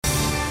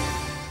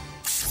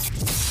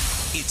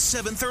It's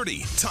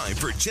 7:30. Time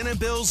for Jen and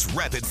Bill's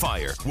Rapid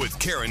Fire with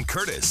Karen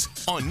Curtis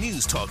on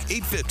News Talk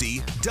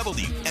 850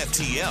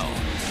 WFTL.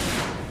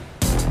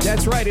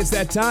 That's right. It's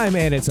that time,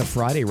 and it's a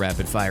Friday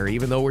Rapid Fire.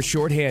 Even though we're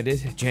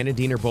shorthanded, Jen and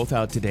Dean are both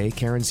out today.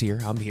 Karen's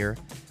here. I'm here.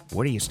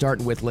 What are you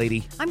starting with,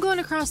 lady? I'm going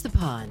across the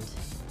pond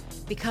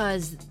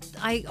because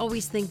I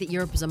always think that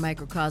Europe is a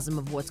microcosm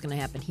of what's going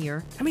to happen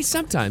here. I mean,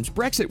 sometimes.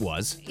 Brexit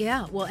was.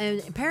 Yeah, well,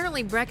 and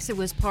apparently Brexit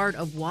was part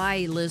of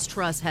why Liz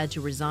Truss had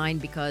to resign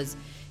because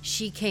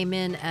she came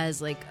in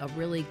as like a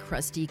really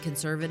crusty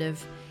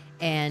conservative,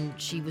 and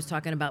she was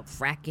talking about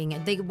fracking,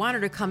 and they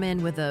wanted her to come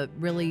in with a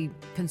really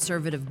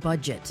conservative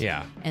budget.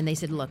 Yeah. And they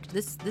said, look,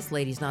 this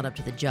lady's not up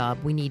to the job.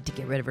 We need to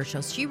get rid of her.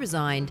 So she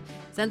resigned,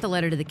 sent the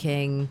letter to the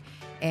king,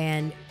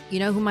 and you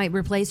know who might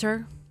replace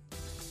her?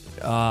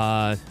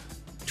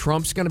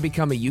 Trump's going to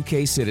become a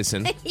UK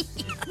citizen.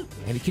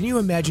 And can you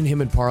imagine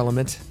him in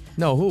Parliament?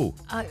 No, who?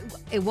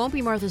 It won't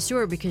be Martha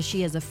Stewart because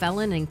she is a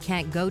felon and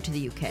can't go to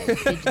the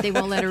UK. They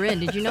won't let her in.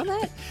 Did you know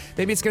that?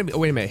 Maybe it's going to be,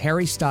 wait a minute,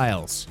 Harry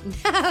Styles.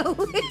 No.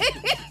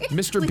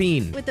 Mr.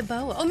 Bean. With the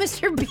boa. Oh,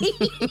 Mr. Bean.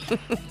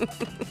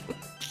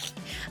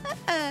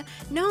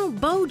 No,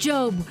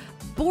 Bojo.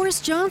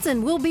 Boris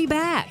Johnson will be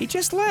back. He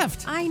just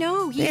left. I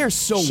know. They are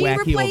so she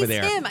wacky over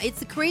there. replaced him. It's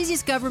the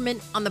craziest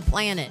government on the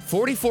planet.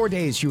 44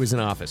 days she was in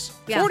office.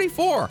 Yeah.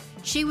 44.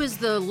 She was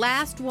the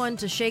last one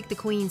to shake the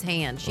Queen's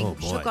hand. She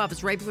took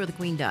office right before the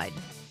Queen died.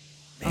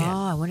 Man.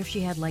 Oh, I wonder if she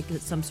had like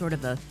some sort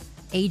of a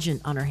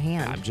agent on her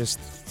hand. I'm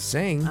just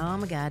saying. Oh,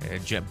 my God.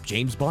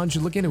 James Bond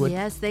should look into it.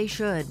 Yes, they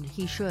should.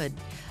 He should.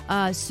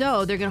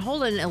 So they're going to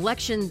hold an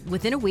election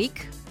within a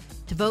week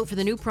to vote for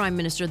the new prime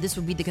minister. This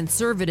would be the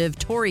conservative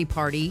Tory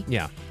party.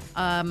 Yeah.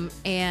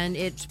 And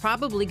it's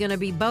probably going to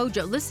be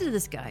Bojo. Listen to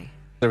this guy.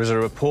 There is a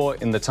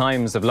report in the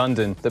Times of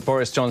London that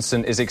Boris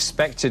Johnson is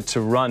expected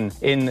to run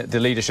in the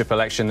leadership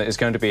election that is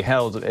going to be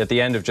held at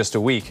the end of just a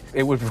week.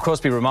 It would, of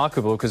course, be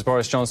remarkable because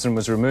Boris Johnson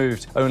was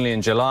removed only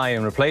in July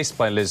and replaced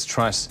by Liz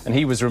Truss. And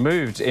he was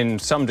removed in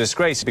some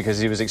disgrace because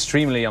he was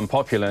extremely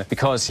unpopular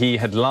because he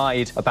had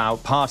lied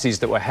about parties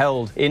that were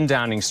held in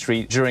Downing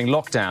Street during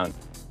lockdown.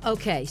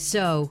 Okay,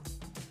 so...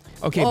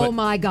 Okay,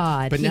 my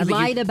God. He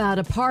lied about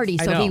a party,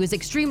 so he was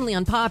extremely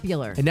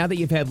unpopular. And now that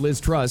you've had Liz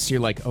Truss,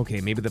 you're like,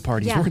 okay, maybe the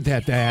parties weren't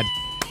that bad.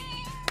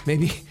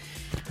 Maybe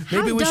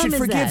we should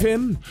forgive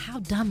him. How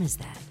dumb is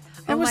that?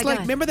 That was like,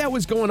 remember that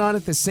was going on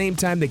at the same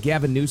time that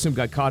Gavin Newsom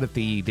got caught at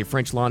the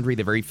French Laundry,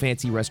 the very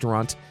fancy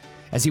restaurant,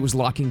 as he was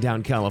locking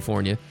down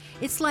California?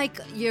 It's like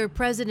your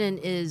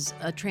president is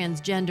a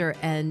transgender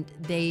and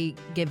they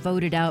get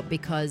voted out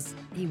because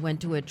he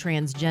went to a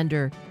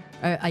gender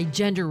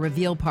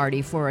reveal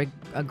party for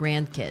a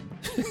grandkid.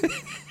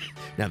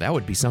 Now that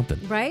would be something.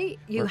 Right?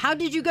 How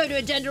did you go to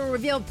a gender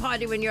reveal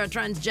party when you're a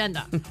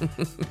transgender?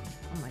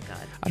 Oh my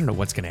God. I don't know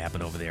what's going to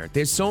happen over there.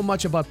 There's so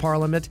much about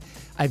Parliament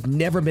I've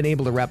never been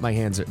able to wrap my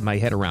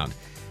head around.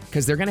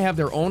 Because they're going to have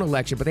their own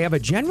election, but they have a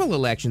general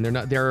election.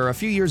 They're a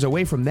few years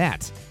away from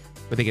that.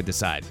 But they can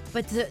decide.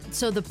 But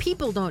so the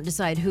people don't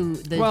decide who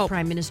the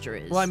prime minister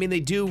is. Well, I mean, they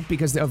do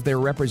because of their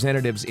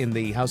representatives in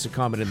the House of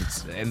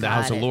Commons and the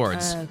House of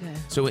Lords. Okay.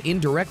 So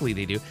indirectly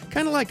they do.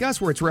 Kind of like us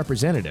where it's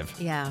representative.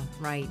 Yeah,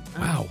 right.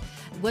 Wow.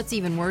 What's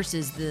even worse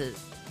is the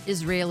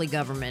Israeli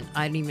government.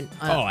 I don't even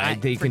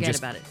they forget can just,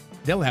 about it.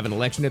 They'll have an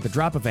election at the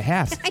drop of a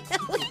hat. I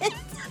know it.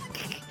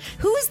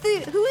 Who is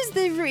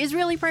the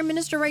Israeli prime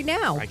minister right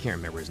now? I can't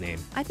remember his name.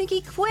 I think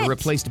he quit. Or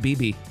replaced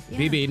Bibi. Yeah.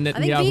 Bibi Netanyahu.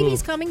 I think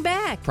Bibi's coming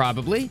back.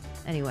 Probably.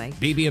 Anyway.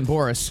 Bibi and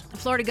Boris.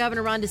 Florida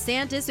Governor Ron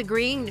Desantis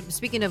agreeing,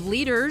 speaking of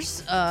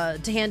leaders,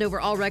 to hand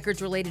over all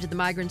records related to the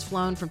migrants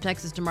flown from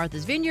Texas to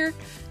Martha's Vineyard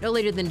no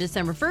later than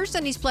December 1st,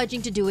 and he's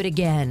pledging to do it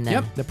again.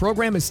 Yep, the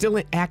program is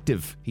still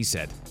active, he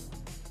said.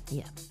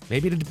 Yeah.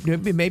 Maybe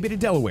to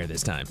Delaware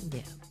this time.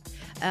 Yeah.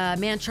 A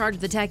man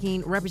charged with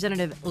attacking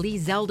Representative Lee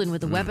Zeldin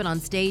with a weapon on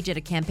stage at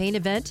a campaign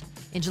event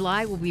in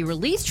July will be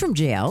released from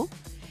jail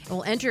and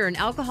will enter an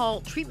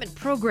alcohol treatment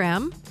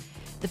program.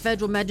 The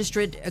federal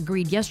magistrate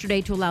agreed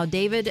yesterday to allow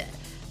David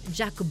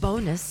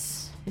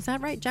Jakubonis, is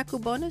that right?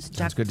 Jakubonis?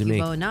 Sounds good to me.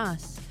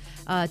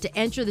 To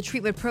enter the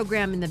treatment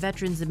program in the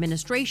Veterans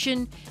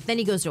Administration. Then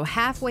he goes to a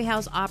halfway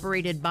house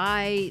operated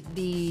by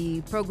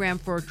the Program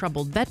for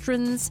Troubled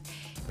Veterans.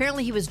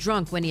 Apparently he was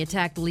drunk when he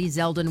attacked Lee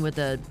Zeldin with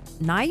a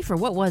knife, or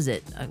what was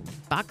it? A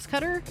box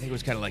cutter? I think it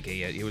was kind of like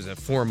it was a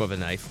form of a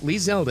knife. Lee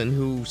Zeldin,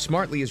 who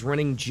smartly is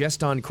running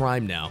just on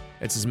crime now.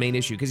 That's his main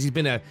issue, because he's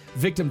been a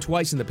victim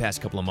twice in the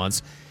past couple of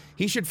months.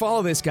 He should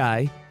follow this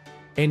guy,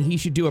 and he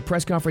should do a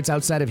press conference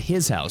outside of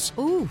his house.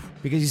 Ooh.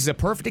 Because he's a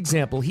perfect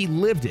example. He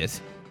lived it.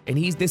 And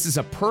this is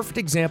a perfect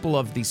example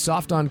of the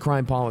soft on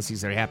crime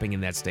policies that are happening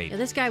in that state. Yeah,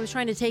 this guy was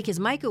trying to take his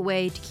mic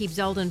away to keep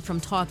Zeldin from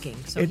talking.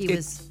 So he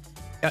was...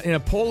 In a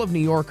poll of New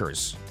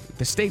Yorkers,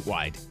 the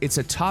statewide, it's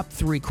a top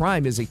 3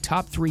 crime is a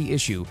top 3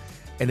 issue.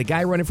 And the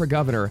guy running for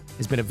governor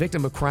has been a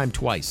victim of crime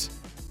twice.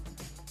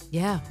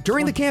 Yeah.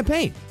 During the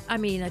campaign. I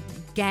mean, a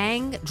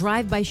gang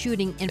drive-by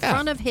shooting in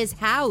front of his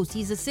house.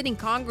 He's a sitting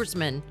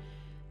congressman.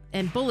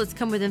 and bullets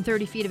come within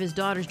 30 feet of his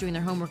daughters doing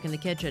their homework in the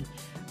kitchen.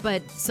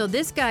 But so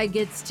this guy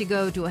gets to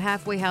go to a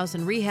halfway house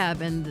and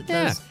rehab, and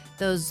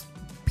those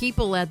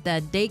people at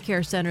that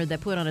daycare center that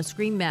put on a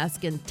scream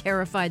mask and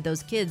terrified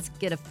those kids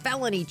get a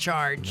felony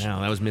charge. No,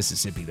 that was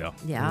Mississippi, though.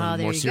 Yeah,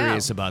 there more you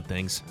serious go. about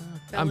things.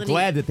 Felony- I'm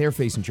glad that they're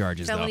facing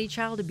charges, Felony though.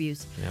 child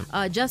abuse.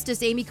 Yep.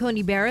 Justice Amy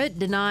Comy Barret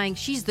denying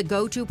she's the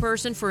go-to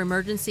person for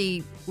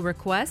emergency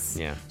requests.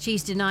 Yeah.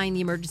 She's denying the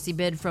emergency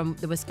bid from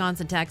the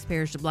Wisconsin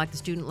taxpayers to block the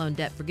student loan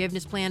debt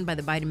forgiveness plan by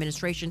the Biden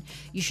administration.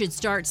 You should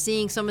start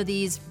seeing some of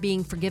these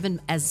being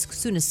forgiven as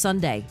soon as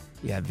Sunday.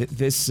 Yeah,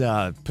 this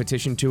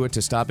petition to it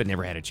to stop it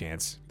never had a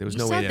chance. There was You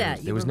no said way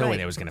that. there was You no were way right.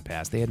 that was going to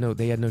pass. They had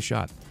no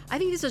shot. I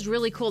think this is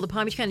really cool. The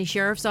Palm Beach County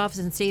Sheriff's Office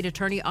and State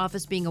Attorney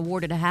Office being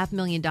awarded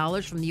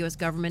 $500,000 from the U.S.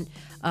 government,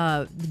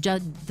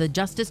 the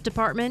Justice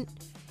Department.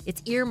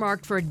 It's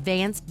earmarked for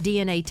advanced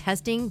DNA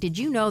testing. Did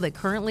you know that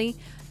currently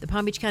the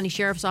Palm Beach County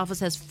Sheriff's Office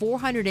has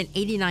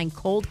 489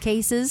 cold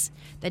cases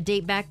that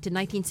date back to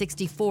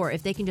 1964?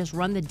 If they can just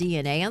run the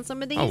DNA on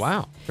some of these. Oh,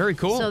 wow. Very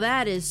cool. So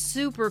that is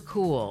super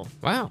cool.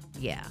 Wow.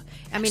 Yeah.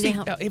 I mean,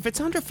 Actually, if it's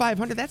under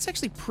 500, that's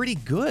actually pretty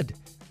good,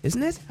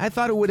 isn't it? I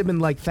thought it would have been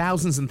like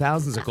thousands and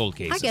thousands of cold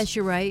cases. I guess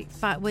you're right.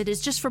 But it's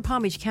just for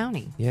Palm Beach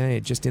County. Yeah,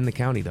 just in the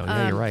county, though.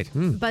 Yeah, you're right.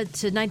 But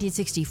to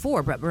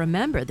 1964. But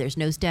remember, there's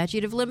no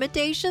statute of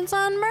limitations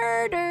on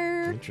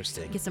murder.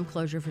 Interesting. Get some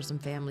closure for some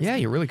families. Yeah,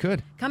 you really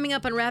could. Coming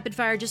up on Rapid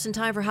Fire just in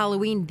time for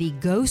Halloween, the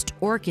ghost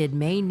orchid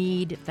may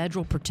need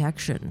federal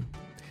protection.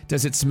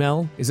 Does it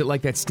smell? Is it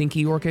like that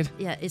stinky orchid?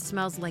 Yeah, it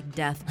smells like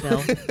death,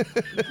 Bill.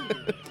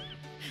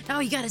 No,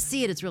 you got to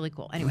see it. It's really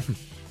cool. Anyway,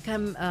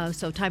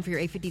 so time for your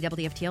 850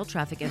 WFTL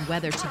traffic and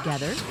weather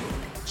together.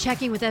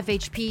 Checking with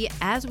FHP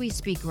as we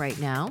speak right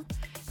now.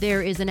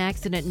 There is an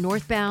accident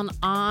northbound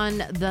on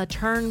the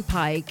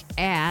turnpike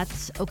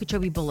at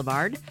Okeechobee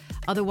Boulevard.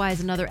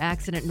 Otherwise, another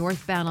accident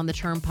northbound on the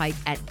turnpike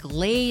at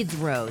Glades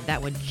Road.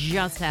 That one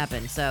just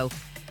happened. So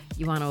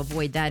you want to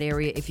avoid that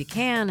area if you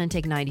can and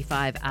take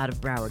 95 out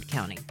of Broward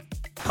County.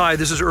 Hi,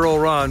 this is Earl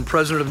Ron,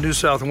 president of New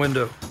South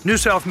Window. New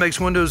South makes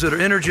windows that are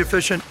energy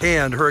efficient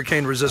and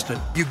hurricane resistant.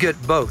 You get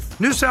both.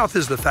 New South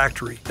is the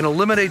factory and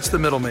eliminates the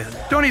middleman.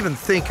 Don't even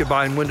think of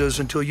buying windows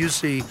until you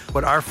see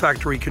what our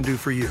factory can do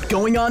for you.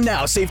 Going on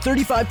now. Save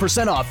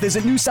 35% off.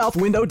 Visit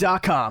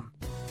newsouthwindow.com.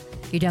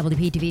 Your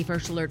WPTV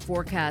First Alert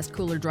forecast,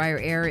 cooler, drier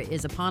air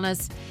is upon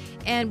us,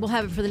 and we'll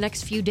have it for the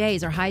next few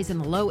days. Our highs in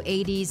the low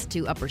 80s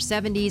to upper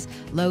 70s,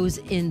 lows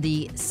in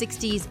the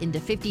 60s into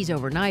 50s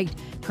overnight.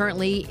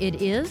 Currently,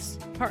 it is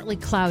partly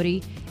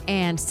cloudy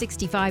and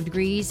 65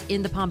 degrees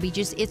in the Palm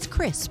Beaches. It's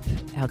crisp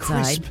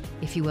outside,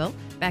 if you will.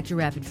 Back to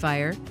Rapid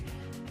Fire.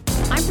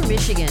 I'm from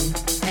Michigan,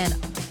 and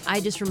I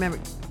just remember,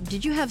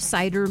 did you have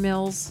cider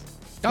mills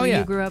when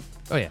you grew up?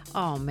 Oh, yeah.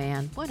 Oh,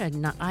 man.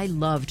 I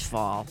loved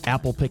fall.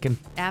 Apple picking.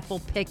 Apple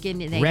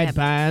picking. And they Red have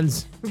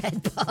Barns.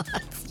 Red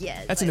Barns,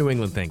 yes. That's a New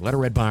England thing. A lot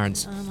of Red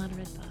Barns. A lot of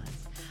Red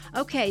Barns.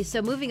 Okay,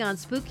 so moving on.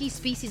 Spooky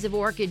species of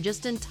orchid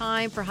just in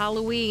time for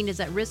Halloween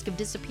is at risk of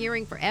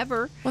disappearing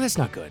forever Well, that's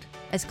not good.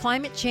 as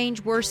climate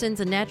change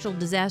worsens and natural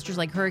disasters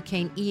like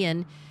Hurricane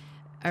Ian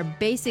are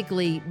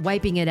basically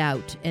wiping it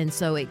out. And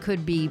so it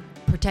could be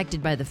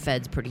protected by the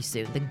feds pretty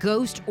soon. The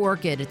ghost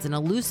orchid, it's an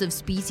elusive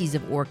species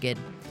of orchid.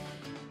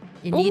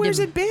 Where's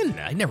it been?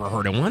 I never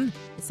heard of one.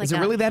 It's like Is it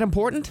really that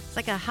important? It's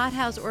like a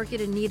hothouse orchid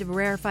in need of a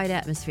rarefied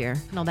atmosphere.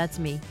 No, that's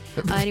me.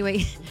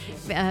 Anyway,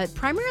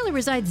 primarily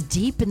resides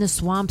deep in the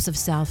swamps of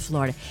South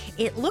Florida.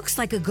 It looks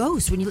like a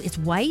ghost when it's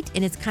white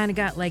and it's kind of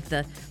got like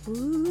the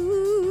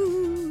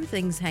ooh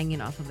things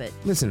hanging off of it.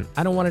 Listen,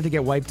 I don't want it to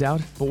get wiped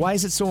out, but why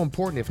is it so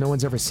important if no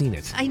one's ever seen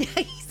it? I know.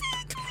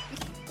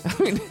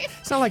 I mean,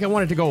 it's not like I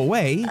want it to go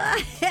away.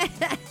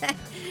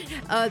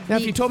 Now,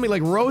 if you told me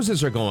like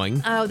roses are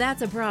going, Oh,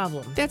 that's a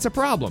problem. that's a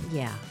problem.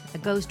 Yeah, a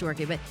ghost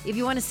orchid. But if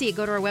you want to see it,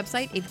 go to our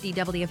website,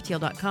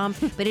 afdwftl.com.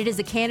 But it is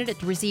a candidate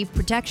to receive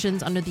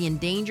protections under the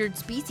Endangered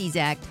Species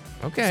Act.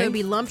 Okay. So it'd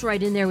be lumped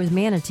right in there with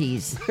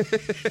manatees.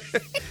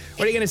 What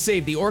are you going to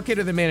save, the orchid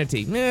or the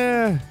manatee?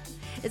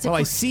 It's Well, a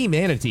I see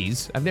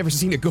manatees. I've never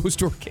seen a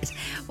ghost orchid.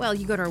 Well,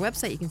 you go to our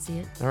website, you can see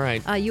it. All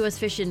right. U.S.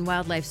 Fish and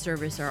Wildlife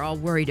Service are all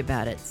worried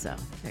about it, so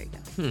there you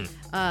go.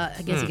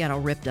 I guess it got all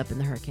ripped up in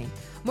the hurricane.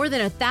 More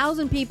than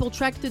 1,000 people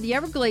trekked through the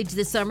Everglades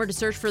this summer to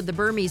search for the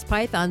Burmese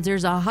pythons.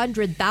 There's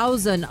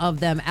 100,000 of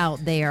them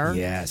out there.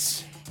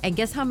 Yes. And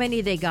guess how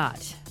many they got?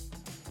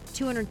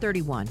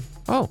 231.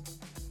 Oh,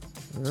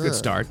 that's a good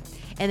start.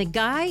 And the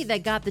guy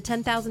that got the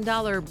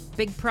 $10,000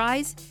 big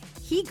prize,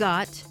 he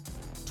got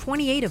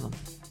 28 of them.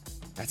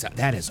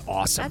 That is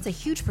awesome. That's a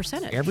huge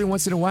percentage. Every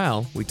once in a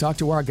while, we talk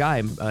to our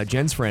guy,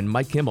 Jen's friend,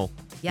 Mike Kimmel,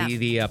 Yeah.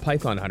 the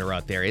python hunter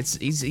out there.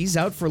 He's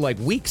out for like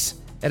weeks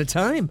at a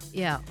time,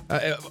 Yeah.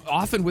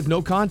 often with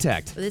no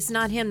contact. But it's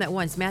not him that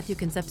won. It's Matthew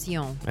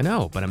Concepcion. I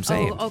know, but I'm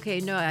saying. Oh, okay.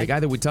 No, The guy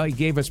that would tell you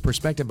gave us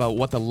perspective about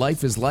what the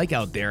life is like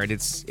out there, and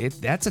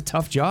that's a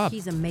tough job.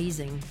 he's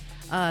amazing.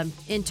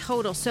 In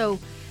total, so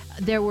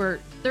there were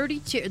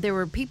 32. There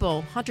were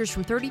hunters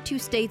from 32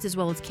 states as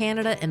well as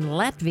Canada and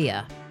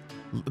Latvia.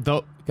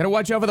 Though, gotta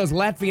watch out for those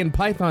Latvian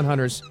python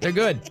hunters. They're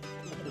good.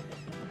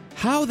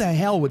 How the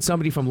hell would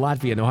somebody from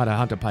Latvia know how to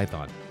hunt a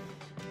python?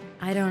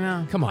 I don't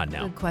know. Come on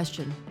now. Good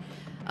question.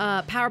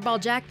 Power Ball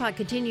Jackpot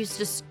continues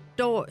to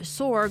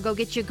soar. Go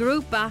get your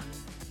group.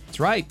 That's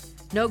right.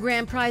 No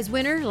grand prize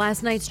winner.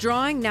 Last night's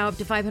drawing, now up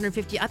to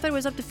 550. I thought it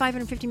was up to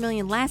 550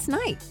 million last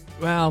night.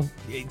 Well,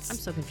 I'm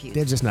so confused.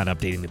 They're just not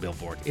updating the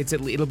billboard.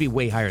 It'll be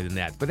way higher than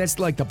that, but that's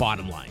like the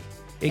bottom line.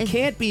 It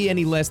can't be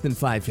any less than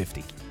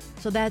 550.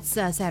 So that's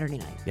Saturday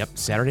night. Yep,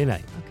 Saturday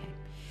night. Okay.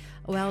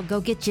 Well, go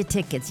get your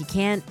tickets. You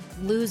can't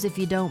lose if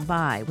you don't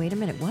buy. Wait a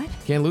minute, what?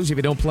 Can't lose if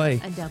you don't play.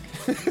 I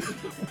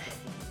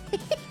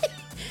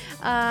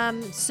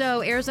don't.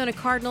 So Arizona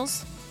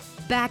Cardinals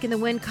back in the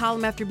win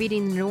column after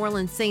beating the New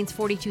Orleans Saints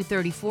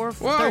 42-34 for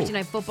Thursday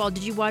Night Football.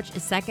 Did you watch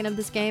a second of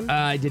this game?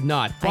 I did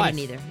not. But I didn't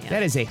either. Yeah.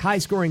 That is a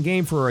high-scoring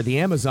game for the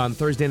Amazon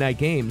Thursday night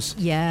games.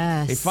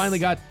 Yes. They finally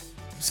got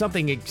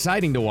something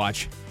exciting to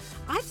watch.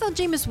 I thought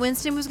Jameis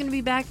Winston was going to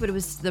be back, but it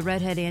was the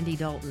redhead Andy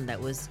Dalton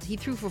he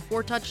threw for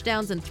 4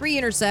 touchdowns and 3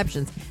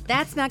 interceptions.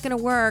 That's not going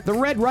to work. The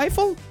Red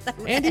Rifle?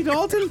 Andy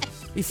Dalton?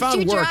 He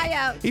found work.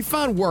 He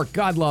found work.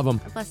 God love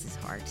him. Bless his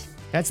heart.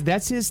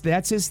 That's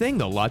his thing,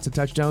 though. Lots of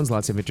touchdowns,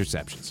 lots of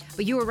interceptions.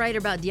 But you were right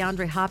about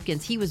DeAndre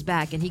Hopkins. He was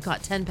back, and he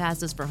caught 10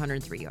 passes for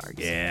 103 yards.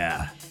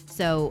 Yeah.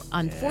 So,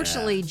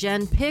 unfortunately,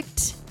 Jen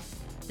picked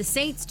the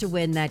Saints to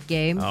win that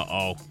game.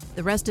 Uh-oh.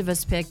 The rest of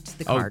us picked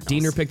the Cardinals. Oh,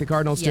 Diener picked the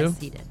Cardinals, too? Yes,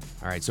 he did.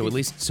 All right, so at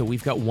least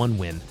we've got one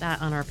win.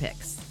 That on our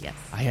picks, yes.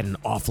 I had an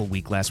awful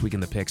week last week in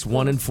the picks.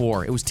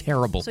 1-4. It was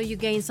terrible. So you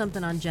gained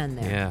something on Jen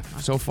there. Yeah,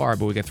 so far,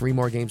 but we got 3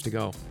 more games to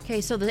go.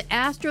 Okay, so the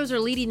Astros are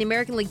leading the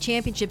American League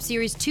Championship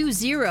Series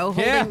 2-0.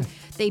 Yeah.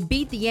 They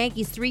beat the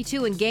Yankees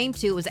 3-2 in Game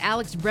 2. It was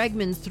Alex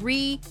Bregman's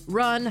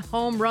 3-run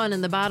home run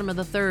in the bottom of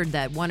the third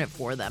that won it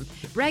for them.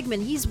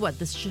 Bregman, he's what,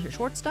 the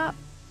shortstop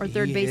or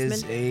third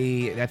baseman?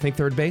 He is I think,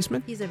 third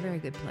baseman. He's a very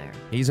good player.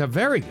 He's a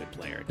very good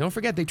player. Don't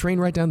forget, they train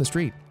right down the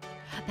street.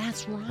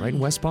 That's right. Right in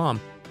West Palm.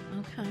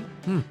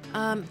 Okay.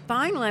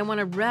 Finally, I want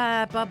to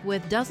wrap up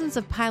with dozens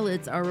of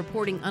pilots are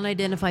reporting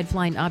unidentified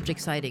flying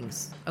object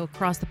sightings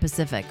across the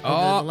Pacific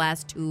over the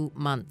last 2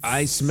 months.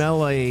 I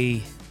smell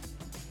a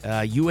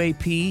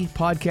UAP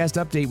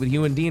podcast update with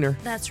you and Diener.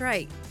 That's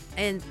right.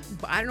 And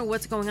I don't know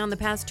what's going on the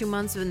past 2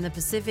 months in the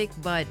Pacific,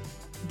 but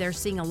they're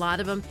seeing a lot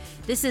of them.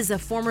 This is a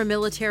former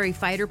military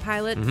fighter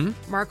pilot,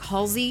 Mark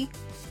Halsey.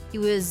 He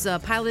was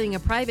piloting a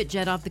private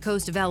jet off the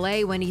coast of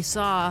L.A. when he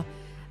saw,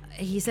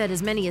 he said,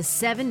 as many as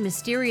 7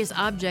 mysterious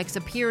objects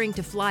appearing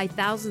to fly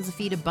thousands of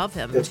feet above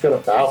him. It's going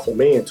to baffle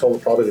me until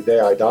probably the day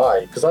I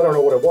die, because I don't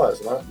know what it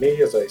was. Not me,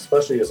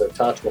 especially as a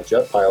tactical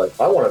jet pilot,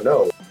 I want to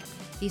know.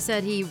 He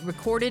said he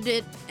recorded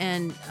it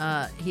and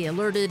he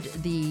alerted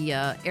the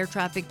air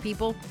traffic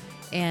people,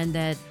 and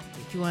that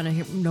if you want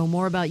to know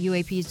more about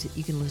UAPs,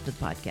 you can listen to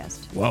the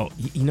podcast. Well,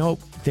 you know,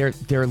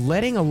 they're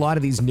letting a lot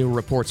of these new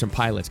reports from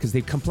pilots, because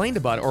they've complained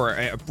about or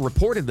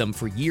reported them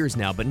for years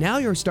now, but now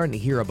you're starting to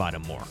hear about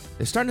them more.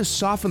 They're starting to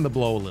soften the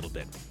blow a little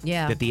bit.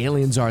 Yeah. That the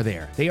aliens are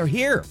there. They are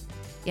here.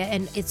 Yeah,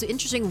 and it's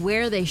interesting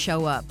where they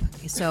show up.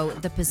 So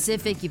the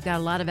Pacific, you've got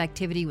a lot of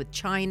activity with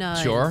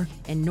China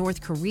and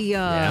North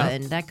Korea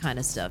and that kind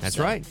of stuff. That's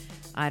so, right.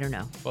 I don't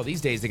know. Well, these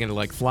days they're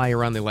going to fly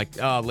around. They're like,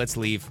 oh, let's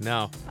leave.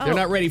 No, they're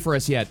not ready for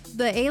us yet.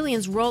 The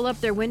aliens roll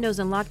up their windows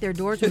and lock their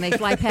doors when they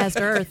fly past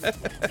Earth.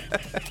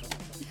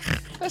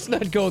 Let's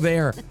not go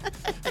there.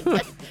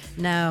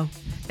 No.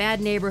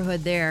 Bad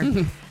neighborhood there.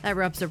 That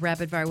wraps up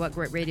Rapid Fire. What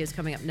great radio is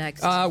coming up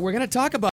next? We're going to talk about